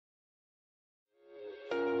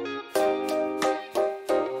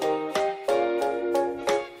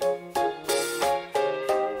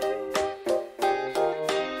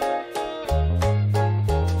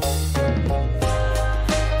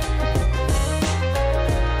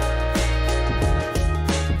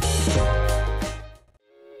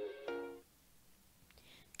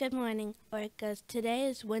Good morning, Orcas. Today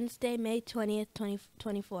is Wednesday, May 20th,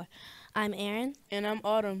 2024. I'm Aaron. And I'm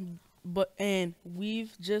Autumn, and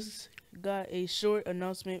we've just got a short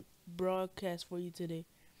announcement broadcast for you today.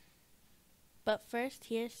 But first,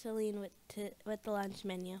 here's Celine with the lunch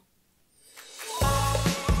menu.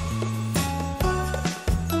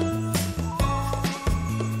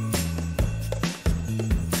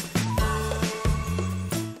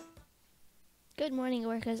 Good morning,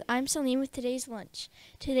 Orcas. I'm Celine with today's lunch.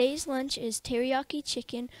 Today's lunch is teriyaki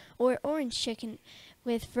chicken or orange chicken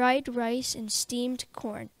with fried rice and steamed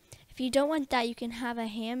corn. If you don't want that, you can have a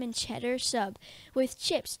ham and cheddar sub with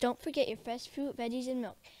chips. Don't forget your fresh fruit, veggies, and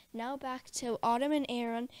milk. Now back to Autumn and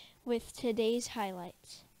Aaron with today's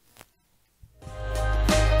highlights.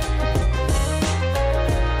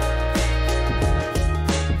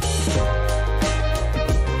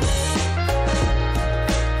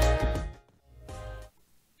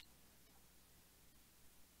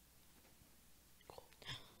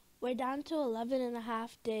 We're down to 11 and a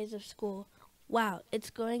half days of school. Wow,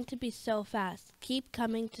 it's going to be so fast. Keep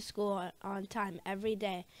coming to school on time every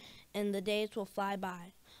day, and the days will fly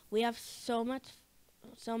by. We have so much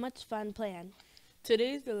fun planned.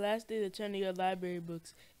 Today's the last day to turn in your library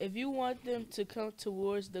books. If you want them to count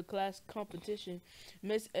towards the class competition,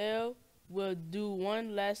 Miss L will do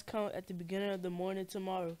one last count at the beginning of the morning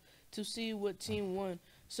tomorrow to see what team won.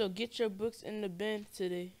 So get your books in the bin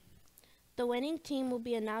today. The winning team will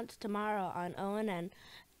be announced tomorrow on ONN,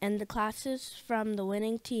 and the classes from the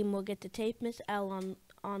winning team will get to tape Miss L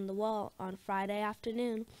on the wall on Friday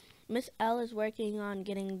afternoon. Miss L is working on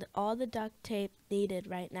getting all the duct tape needed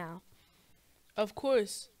right now. Of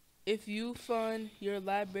course, if you find your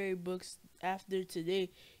library books after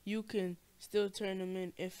today, you can still turn them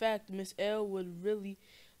in. In fact, Miss L would really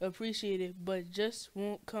appreciate it, but just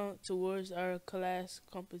won't count towards our class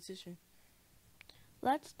competition.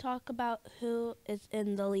 Let's talk about who is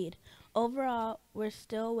in the lead. Overall, we're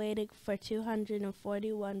still waiting for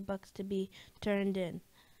 241 books to be turned in,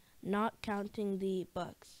 not counting the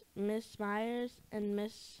books Miss Myers and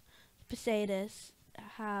Miss Posadas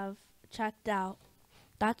have checked out.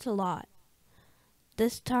 That's a lot.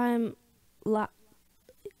 This time last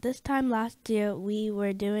year, we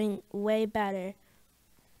were doing way better.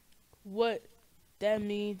 What that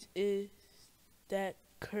means is that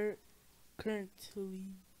currently,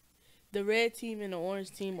 the red team and the orange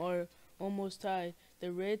team are almost tied.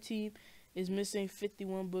 The red team is missing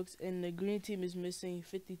 51 books and the green team is missing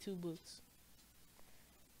 52 books.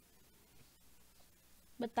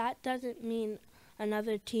 But that doesn't mean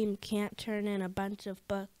another team can't turn in a bunch of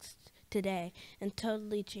books today and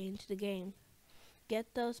totally change the game.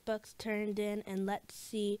 Get those books turned in and let's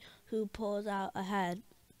see who pulls out ahead.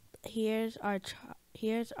 Here's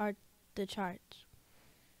the charts.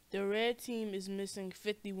 The red team is missing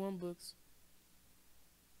 51 books.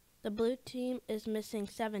 The blue team is missing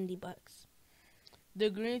 70 books. The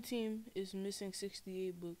green team is missing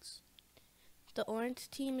 68 books. The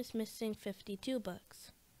orange team is missing 52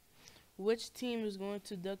 books. Which team is going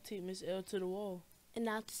to duct tape Miss L to the wall? And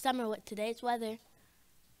now to summer with today's weather.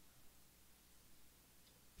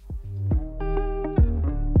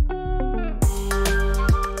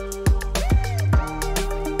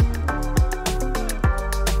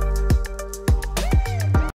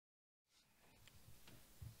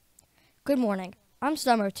 Good morning. I'm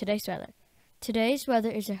Summer with today's weather. Today's weather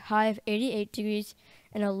is a high of 88 degrees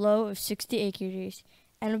and a low of 68 degrees,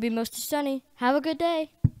 and it'll be mostly sunny. Have a good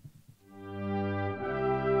day.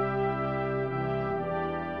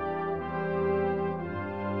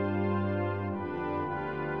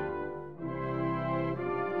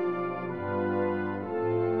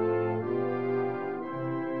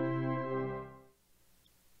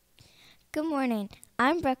 Good morning.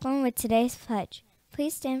 I'm Brooklyn with today's pledge.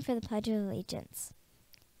 Please stand for the Pledge of Allegiance.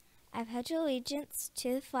 I pledge allegiance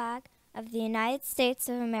to the flag of the United States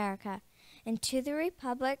of America and to the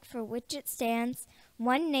republic for which it stands,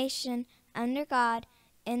 one nation, under God,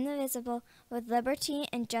 indivisible, with liberty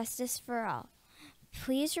and justice for all.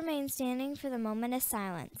 Please remain standing for the moment of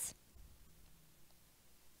silence.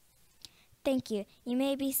 Thank you. You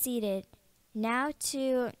may be seated. Now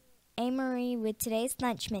to Amory with today's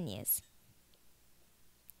lunch menus.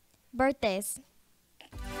 Birthdays.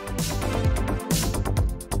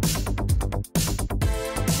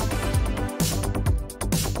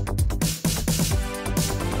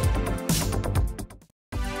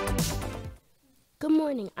 Good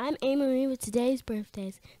morning. I'm Amory with today's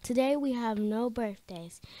birthdays. Today we have no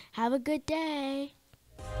birthdays. Have a good day.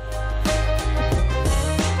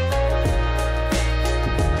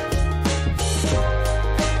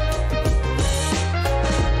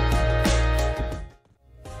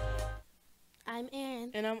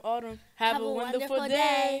 Have a wonderful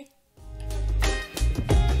day.